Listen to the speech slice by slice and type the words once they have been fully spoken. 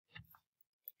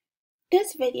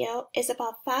This video is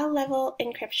about file-level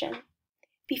encryption.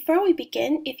 Before we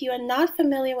begin, if you are not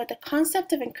familiar with the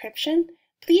concept of encryption,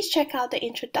 please check out the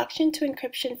Introduction to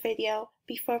Encryption video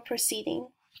before proceeding.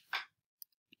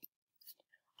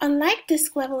 Unlike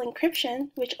disk-level encryption,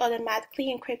 which automatically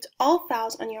encrypts all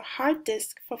files on your hard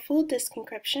disk for full disk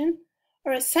encryption,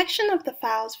 or a section of the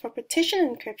files for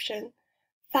partition encryption,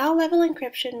 file-level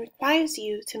encryption requires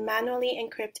you to manually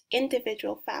encrypt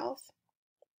individual files.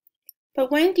 But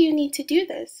when do you need to do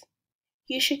this?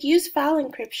 You should use file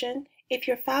encryption if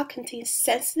your file contains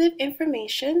sensitive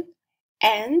information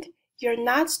and you're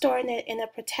not storing it in a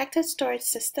protected storage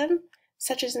system,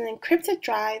 such as an encrypted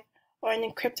drive or an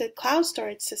encrypted cloud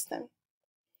storage system.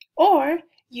 Or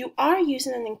you are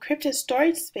using an encrypted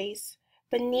storage space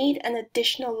but need an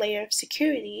additional layer of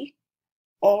security.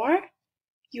 Or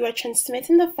you are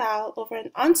transmitting the file over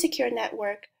an unsecure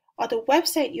network, or the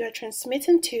website you are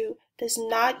transmitting to does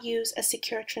not use a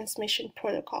secure transmission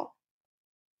protocol.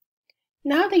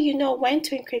 Now that you know when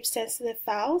to encrypt sensitive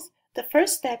files, the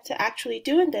first step to actually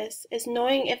doing this is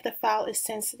knowing if the file is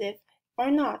sensitive or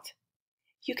not.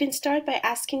 You can start by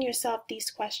asking yourself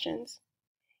these questions.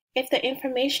 If the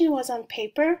information was on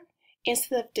paper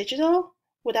instead of digital,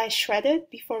 would I shred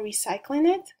it before recycling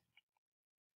it?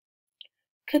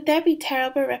 Could there be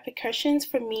terrible repercussions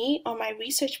for me or my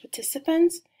research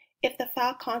participants if the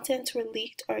file contents were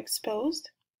leaked or exposed?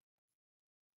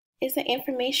 Is the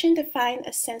information defined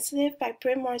as sensitive by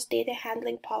Bryn Mawr's data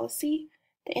handling policy,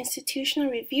 the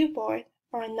Institutional Review Board,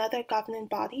 or another governing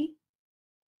body?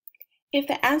 If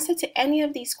the answer to any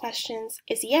of these questions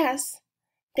is yes,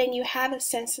 then you have a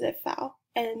sensitive file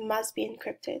and it must be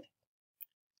encrypted.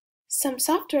 Some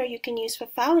software you can use for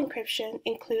file encryption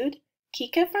include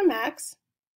Kika for Macs,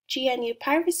 GNU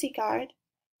Privacy Guard,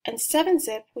 and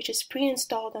 7-Zip, which is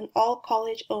pre-installed on all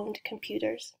college-owned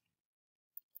computers.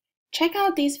 Check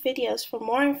out these videos for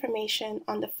more information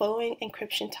on the following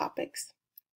encryption topics.